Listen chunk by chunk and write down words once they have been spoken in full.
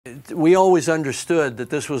We always understood that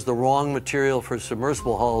this was the wrong material for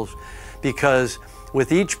submersible hulls because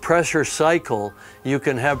with each pressure cycle, you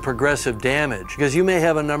can have progressive damage. Because you may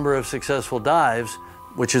have a number of successful dives,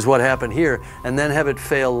 which is what happened here, and then have it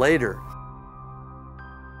fail later.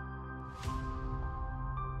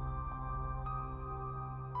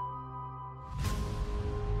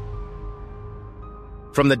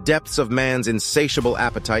 From the depths of man's insatiable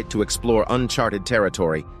appetite to explore uncharted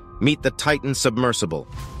territory, meet the Titan Submersible,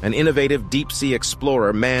 an innovative deep-sea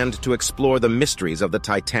explorer manned to explore the mysteries of the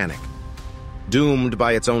Titanic. Doomed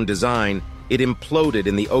by its own design, it imploded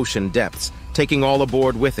in the ocean depths, taking all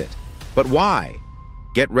aboard with it. But why?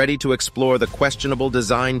 Get ready to explore the questionable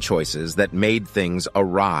design choices that made things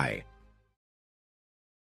awry.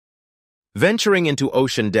 Venturing into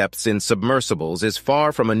ocean depths in submersibles is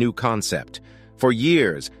far from a new concept. For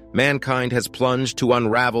years, mankind has plunged to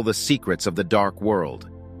unravel the secrets of the dark world.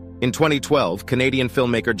 In 2012, Canadian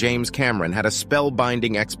filmmaker James Cameron had a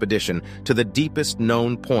spellbinding expedition to the deepest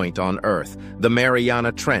known point on Earth, the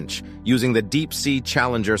Mariana Trench, using the Deep-sea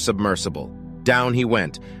Challenger Submersible. Down he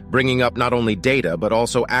went, bringing up not only data but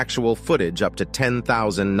also actual footage up to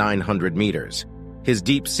 10,900 meters. His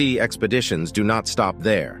deep-sea expeditions do not stop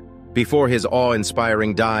there. Before his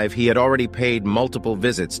awe-inspiring dive, he had already paid multiple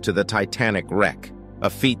visits to the Titanic wreck, a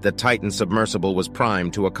feat the Titan Submersible was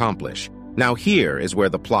primed to accomplish. Now here is where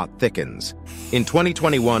the plot thickens. In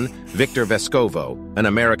 2021, Victor Vescovo, an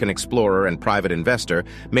American explorer and private investor,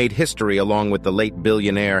 made history along with the late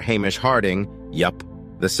billionaire Hamish Harding,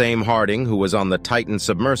 the same Harding who was on the Titan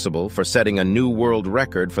Submersible for setting a new world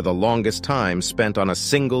record for the longest time spent on a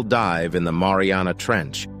single dive in the Mariana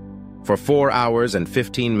Trench. For 4 hours and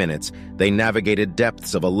 15 minutes, they navigated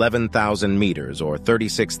depths of 11,000 meters or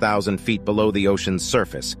 36,000 feet below the ocean's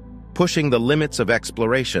surface, pushing the limits of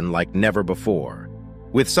exploration like never before.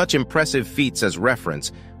 With such impressive feats as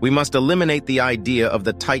reference, we must eliminate the idea of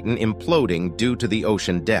the Titan imploding due to the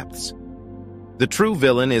ocean depths. The true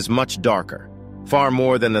villain is much darker, far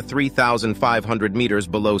more than the 3,500 meters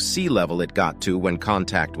below sea level it got to when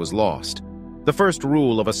contact was lost. The first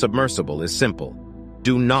rule of a submersible is simple: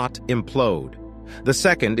 do not implode. The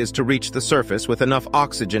second is to reach the surface with enough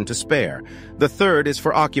oxygen to spare. The third is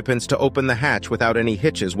for occupants to open the hatch without any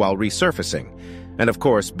hitches while resurfacing, and of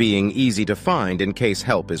course being easy to find in case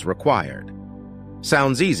help is required.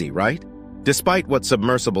 Sounds easy, right? Despite what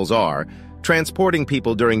submersibles are, transporting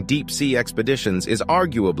people during deep-sea expeditions is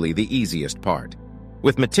arguably the easiest part.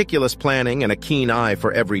 With meticulous planning and a keen eye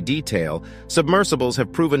for every detail, submersibles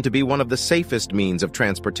have proven to be one of the safest means of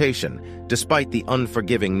transportation, despite the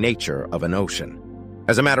unforgiving nature of an ocean.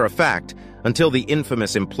 As a matter of fact, until the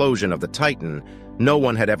infamous implosion of the Titan, no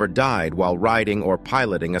one had ever died while riding or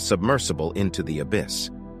piloting a submersible into the abyss.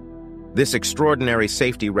 This extraordinary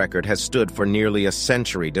safety record has stood for nearly a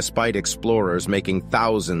century despite explorers making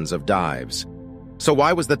thousands of dives. So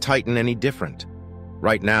why was the Titan any different?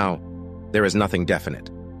 Right now, there is nothing definite.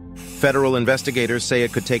 Federal investigators say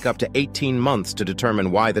it could take up to 18 months to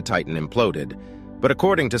determine why the Titan imploded, but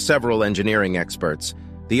according to several engineering experts,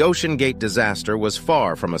 the Oceangate disaster was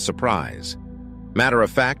far from a surprise. Matter of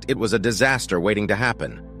fact, it was a disaster waiting to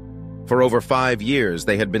happen. For over 5 years,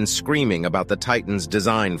 they had been screaming about the Titan's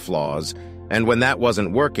design flaws, and when that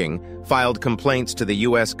wasn't working, filed complaints to the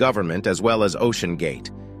U.S. government as well as Oceangate,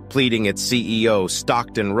 pleading its CEO,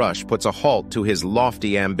 Stockton Rush, puts a halt to his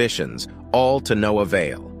lofty ambitions, all to no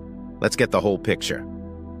avail. Let's get the whole picture.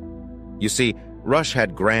 You see, Rush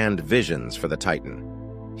had grand visions for the Titan.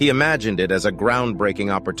 He imagined it as a groundbreaking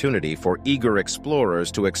opportunity for eager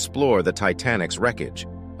explorers to explore the Titanic's wreckage,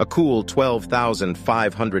 a cool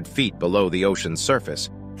 12,500 feet below the ocean's surface,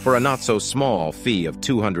 for a not-so-small fee of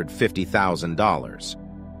 $250,000.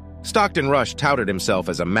 Stockton Rush touted himself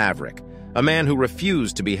as a maverick, a man who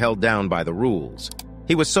refused to be held down by the rules.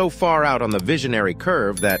 He was so far out on the visionary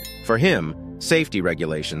curve that, for him, safety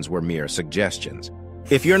regulations were mere suggestions.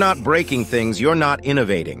 "If you're not breaking things, you're not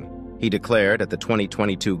innovating," he declared at the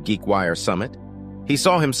 2022 GeekWire Summit. He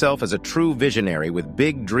saw himself as a true visionary with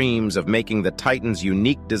big dreams of making the Titan's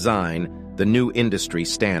unique design the new industry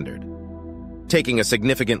standard. Taking a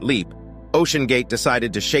significant leap, Oceangate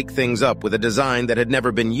decided to shake things up with a design that had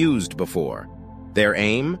never been used before. Their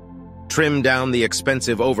aim? Trim down the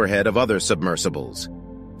expensive overhead of other submersibles.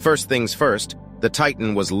 First things first, the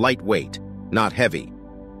Titan was lightweight, not heavy.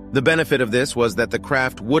 The benefit of this was that the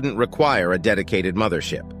craft wouldn't require a dedicated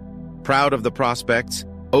mothership. Proud of the prospects,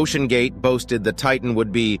 Oceangate boasted the Titan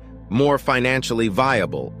would be more financially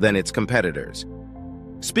viable than its competitors.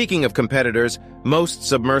 Speaking of competitors, most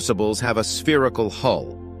submersibles have a spherical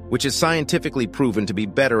hull, which is scientifically proven to be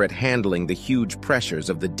better at handling the huge pressures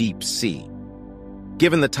of the deep sea.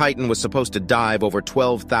 Given the Titan was supposed to dive over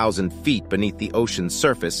 12,000 feet beneath the ocean's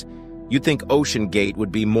surface, you'd think Oceangate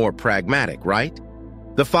would be more pragmatic, right?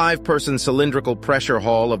 The 5-person cylindrical pressure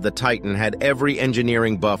hull of the Titan had every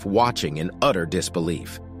engineering buff watching in utter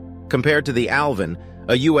disbelief. Compared to the Alvin,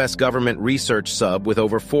 a U.S. government research sub with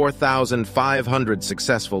over 4,500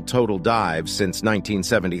 successful total dives since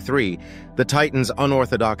 1973, the Titan's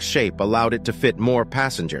unorthodox shape allowed it to fit more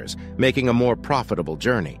passengers, making a more profitable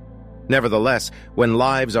journey. Nevertheless, when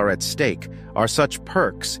lives are at stake, are such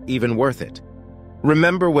perks even worth it?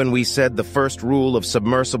 Remember when we said the first rule of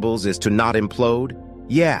submersibles is to not implode?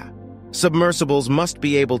 Yeah. Submersibles must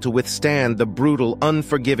be able to withstand the brutal,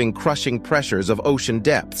 unforgiving, crushing pressures of ocean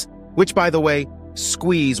depths, which, by the way,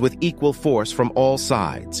 squeeze with equal force from all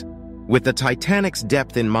sides. With the Titanic's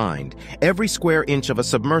depth in mind, every square inch of a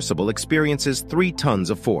submersible experiences 3 tons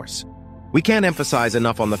of force. We can't emphasize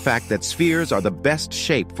enough on the fact that spheres are the best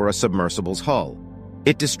shape for a submersible's hull.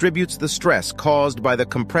 It distributes the stress caused by the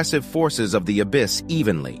compressive forces of the abyss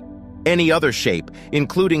evenly. Any other shape,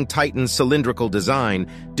 including Titan's cylindrical design,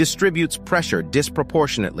 distributes pressure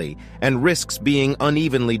disproportionately and risks being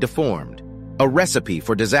unevenly deformed. A recipe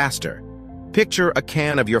for disaster. Picture a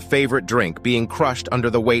can of your favorite drink being crushed under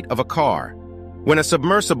the weight of a car. When a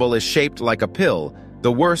submersible is shaped like a pill,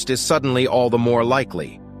 the worst is suddenly all the more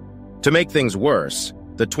likely. To make things worse,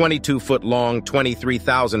 the 22-foot-long,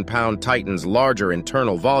 23,000-pound Titan's larger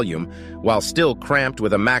internal volume, while still cramped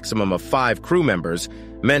with a maximum of 5 crew members,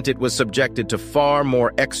 meant it was subjected to far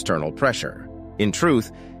more external pressure. In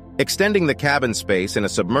truth, extending the cabin space in a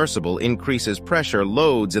submersible increases pressure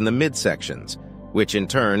loads in the midsections, which in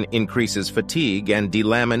turn increases fatigue and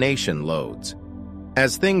delamination loads.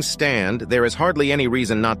 As things stand, there is hardly any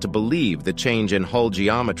reason not to believe the change in hull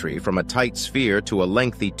geometry from a tight sphere to a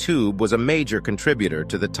lengthy tube was a major contributor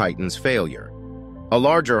to the Titan's failure. A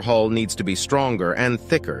larger hull needs to be stronger and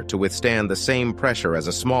thicker to withstand the same pressure as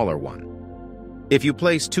a smaller one. If you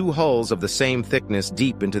place 2 hulls of the same thickness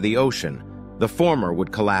deep into the ocean, the former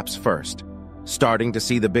would collapse first. Starting to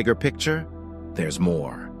see the bigger picture? There's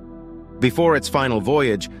more. Before its final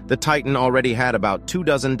voyage, the Titan already had about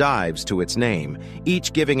 24 dives to its name,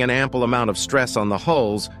 each giving an ample amount of stress on the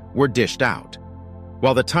hulls, were dished out.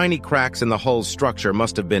 While the tiny cracks in the hull's structure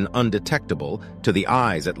must have been undetectable, to the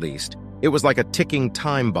eyes at least, it was like a ticking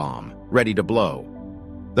time bomb, ready to blow.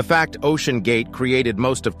 The fact Oceangate created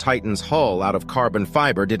most of Titan's hull out of carbon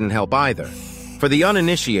fiber didn't help either. For the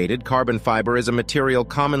uninitiated, carbon fiber is a material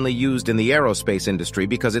commonly used in the aerospace industry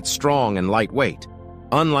because it's strong and lightweight.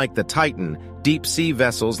 Unlike the Titan, deep-sea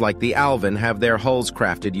vessels like the Alvin have their hulls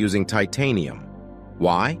crafted using titanium.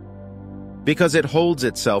 Why? Because it holds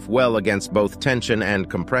itself well against both tension and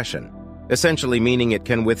compression, essentially meaning it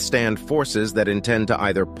can withstand forces that intend to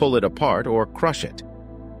either pull it apart or crush it.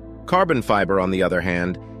 Carbon fiber, on the other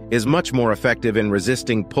hand, is much more effective in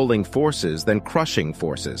resisting pulling forces than crushing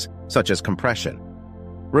forces, such as compression.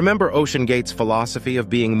 Remember Oceangate's philosophy of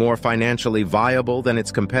being more financially viable than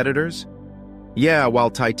its competitors? Yeah, while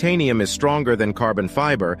titanium is stronger than carbon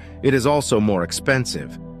fiber, it is also more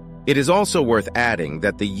expensive. It is also worth adding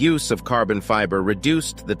that the use of carbon fiber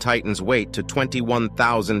reduced the Titan's weight to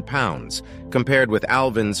 21,000 pounds, compared with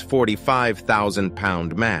Alvin's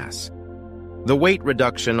 45,000-pound mass. The weight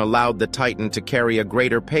reduction allowed the Titan to carry a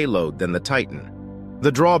greater payload than the Titan.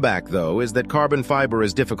 The drawback, though, is that carbon fiber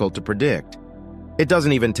is difficult to predict. It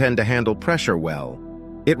doesn't even tend to handle pressure well.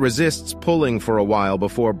 It resists pulling for a while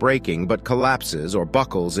before breaking, but collapses or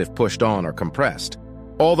buckles if pushed on or compressed.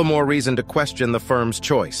 All the more reason to question the firm's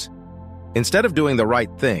choice. Instead of doing the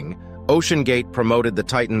right thing, Oceangate promoted the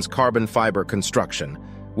Titan's carbon fiber construction,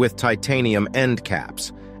 with titanium end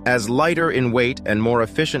caps, as lighter in weight and more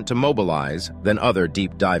efficient to mobilize than other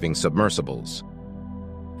deep-diving submersibles.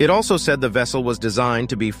 It also said the vessel was designed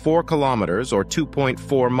to be 4 kilometers or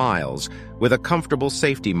 2.4 miles, with a comfortable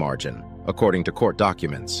safety margin, according to court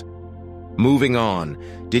documents. Moving on,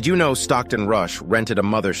 did you know Stockton Rush rented a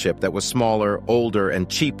mothership that was smaller, older, and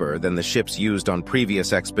cheaper than the ships used on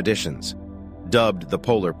previous expeditions? Dubbed the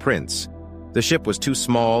Polar Prince, the ship was too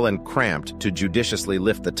small and cramped to judiciously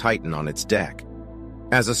lift the Titan on its deck.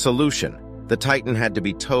 As a solution, the Titan had to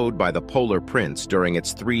be towed by the Polar Prince during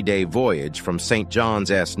its 3-day voyage from St.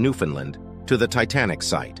 John's, Newfoundland, to the Titanic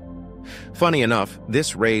site. Funny enough,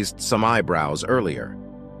 this raised some eyebrows earlier.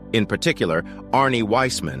 In particular, Arnie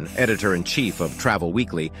Weissman, editor-in-chief of Travel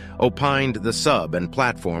Weekly, opined the sub and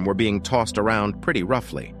platform were being tossed around pretty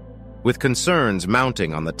roughly. With concerns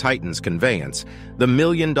mounting on the Titan's conveyance, the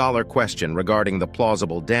million-dollar question regarding the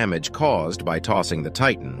plausible damage caused by tossing the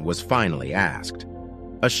Titan was finally asked.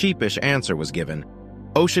 A sheepish answer was given.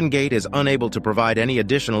 Oceangate is unable to provide any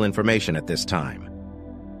additional information at this time.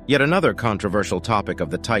 Yet another controversial topic of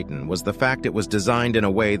the Titan was the fact it was designed in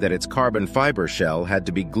a way that its carbon fiber shell had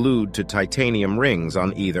to be glued to titanium rings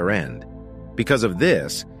on either end. Because of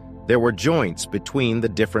this, there were joints between the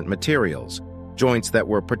different materials, joints that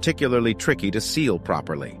were particularly tricky to seal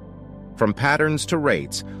properly. From patterns to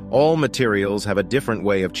rates, all materials have a different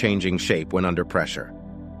way of changing shape when under pressure.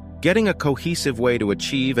 Getting a cohesive way to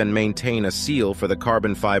achieve and maintain a seal for the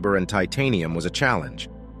carbon fiber and titanium was a challenge.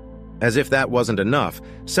 As if that wasn't enough,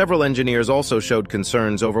 several engineers also showed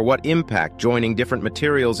concerns over what impact joining different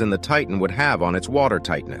materials in the Titan would have on its water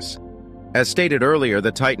tightness. As stated earlier,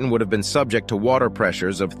 the Titan would have been subject to water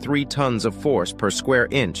pressures of 3 tons of force per square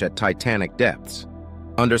inch at Titanic depths.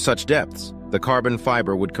 Under such depths, the carbon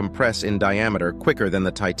fiber would compress in diameter quicker than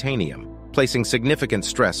the titanium, placing significant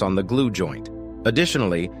stress on the glue joint.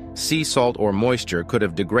 Additionally, sea salt or moisture could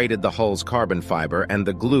have degraded the hull's carbon fiber and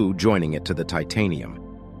the glue joining it to the titanium.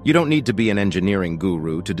 You don't need to be an engineering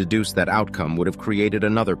guru to deduce that outcome would have created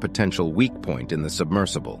another potential weak point in the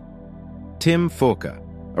submersible. Tim Fouke,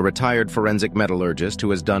 a retired forensic metallurgist who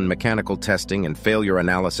has done mechanical testing and failure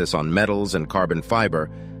analysis on metals and carbon fiber,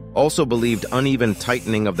 also believed uneven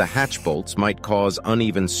tightening of the hatch bolts might cause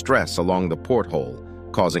uneven stress along the porthole,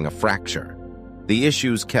 causing a fracture. The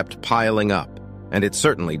issues kept piling up, and it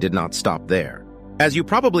certainly did not stop there. As you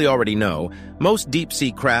probably already know, most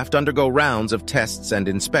deep-sea craft undergo rounds of tests and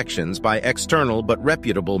inspections by external but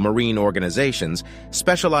reputable marine organizations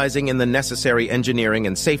specializing in the necessary engineering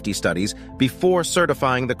and safety studies before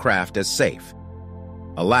certifying the craft as safe.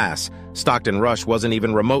 Alas, Stockton Rush wasn't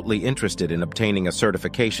even remotely interested in obtaining a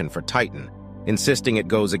certification for Titan, insisting it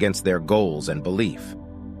goes against their goals and belief.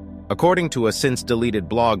 According to a since-deleted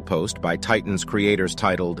blog post by Titan's creators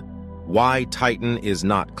titled, "Why Titan is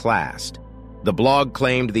Not Classed," the blog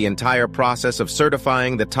claimed the entire process of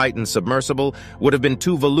certifying the Titan Submersible would have been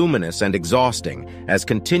too voluminous and exhausting, as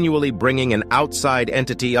continually bringing an outside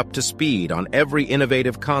entity up to speed on every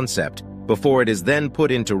innovative concept before it is then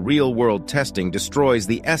put into real-world testing destroys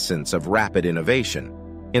the essence of rapid innovation.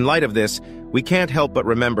 In light of this, we can't help but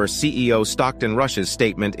remember CEO Stockton Rush's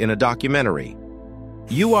statement in a documentary.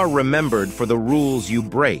 "You are remembered for the rules you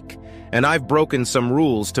break, and I've broken some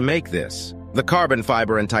rules to make this. The carbon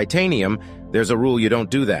fiber and titanium, there's a rule you don't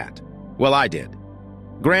do that. Well, I did."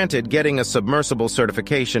 Granted, getting a submersible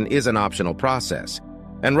certification is an optional process,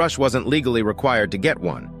 and Rush wasn't legally required to get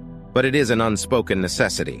one, but it is an unspoken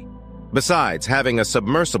necessity. Besides, having a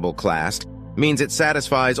submersible classed means it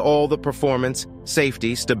satisfies all the performance,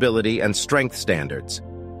 safety, stability, and strength standards.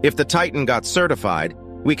 If the Titan got certified,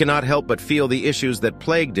 we cannot help but feel the issues that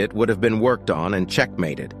plagued it would have been worked on and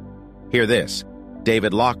checkmated. Hear this.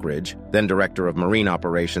 David Lockridge, then Director of Marine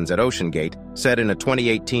Operations at Oceangate, said in a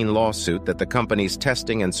 2018 lawsuit that the company's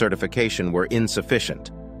testing and certification were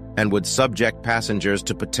insufficient and would subject passengers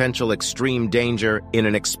to potential extreme danger in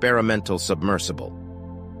an experimental submersible.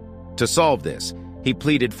 To solve this, he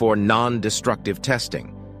pleaded for non-destructive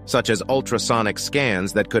testing, such as ultrasonic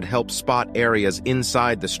scans that could help spot areas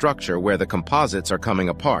inside the structure where the composites are coming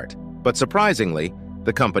apart. But surprisingly,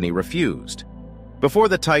 the company refused. Before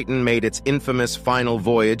the Titan made its infamous final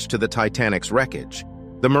voyage to the Titanic's wreckage,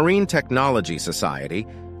 the Marine Technology Society,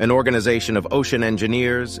 an organization of ocean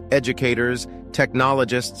engineers, educators,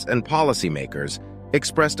 technologists, and policymakers,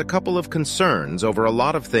 expressed a couple of concerns over a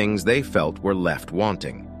lot of things they felt were left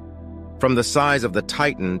wanting. From the size of the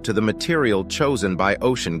Titan to the material chosen by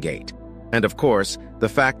Oceangate, and of course, the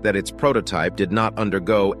fact that its prototype did not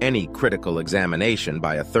undergo any critical examination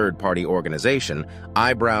by a third-party organization,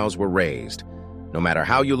 eyebrows were raised. No matter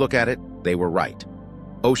how you look at it, they were right.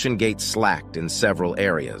 Oceangate slacked in several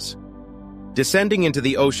areas. Descending into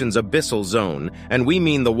the ocean's abyssal zone, and we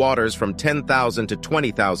mean the waters from 10,000 to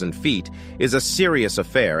 20,000 feet, is a serious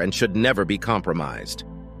affair and should never be compromised.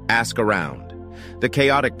 Ask around. The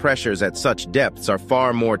chaotic pressures at such depths are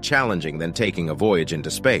far more challenging than taking a voyage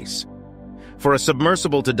into space. For a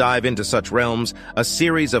submersible to dive into such realms, a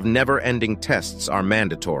series of never-ending tests are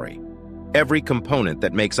mandatory. Every component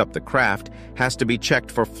that makes up the craft has to be checked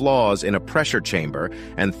for flaws in a pressure chamber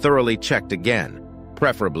and thoroughly checked again,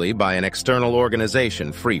 preferably by an external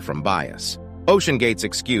organization free from bias. Oceangate's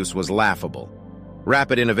excuse was laughable.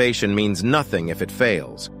 Rapid innovation means nothing if it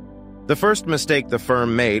fails. The first mistake the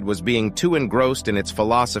firm made was being too engrossed in its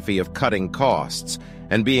philosophy of cutting costs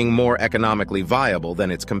and being more economically viable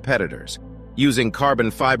than its competitors. Using carbon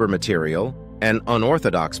fiber material, an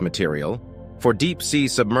unorthodox material, for deep-sea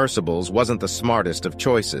submersibles wasn't the smartest of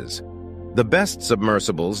choices. The best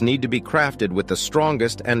submersibles need to be crafted with the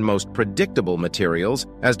strongest and most predictable materials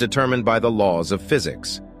as determined by the laws of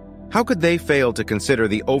physics. How could they fail to consider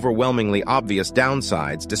the overwhelmingly obvious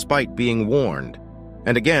downsides despite being warned?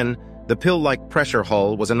 And again, the pill-like pressure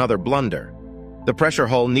hull was another blunder. The pressure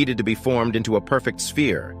hull needed to be formed into a perfect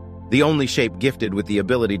sphere, the only shape gifted with the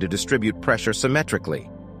ability to distribute pressure symmetrically.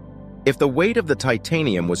 If the weight of the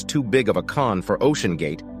titanium was too big of a con for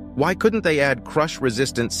Oceangate, why couldn't they add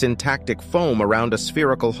crush-resistant syntactic foam around a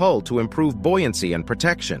spherical hull to improve buoyancy and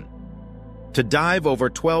protection? To dive over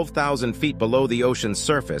 12,000 feet below the ocean's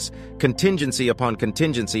surface, contingency upon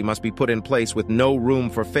contingency must be put in place with no room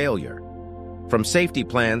for failure. From safety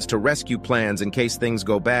plans to rescue plans in case things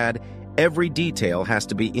go bad, every detail has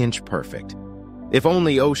to be inch-perfect. If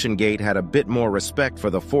only Oceangate had a bit more respect for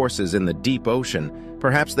the forces in the deep ocean,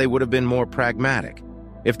 perhaps they would have been more pragmatic.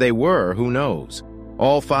 If they were, who knows?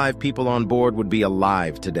 All 5 people on board would be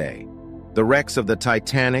alive today. The wrecks of the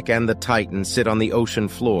Titanic and the Titan sit on the ocean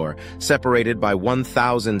floor, separated by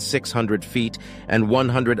 1,600 feet and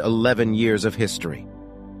 111 years of history.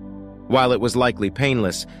 While it was likely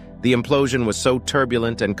painless, the implosion was so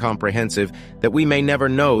turbulent and comprehensive that we may never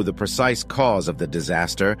know the precise cause of the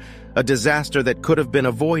disaster, a disaster that could have been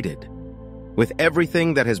avoided. With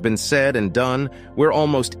everything that has been said and done, we're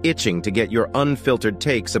almost itching to get your unfiltered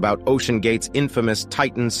takes about Oceangate's infamous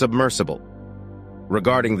Titan Submersible.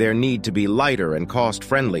 Regarding their need to be lighter and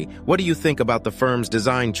cost-friendly, what do you think about the firm's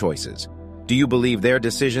design choices? Do you believe their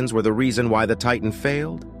decisions were the reason why the Titan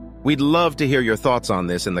failed? We'd love to hear your thoughts on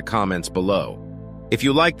this in the comments below. If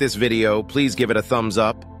you like this video, please give it a thumbs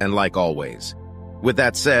up, and like always. With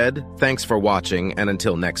that said, thanks for watching, and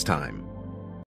until next time.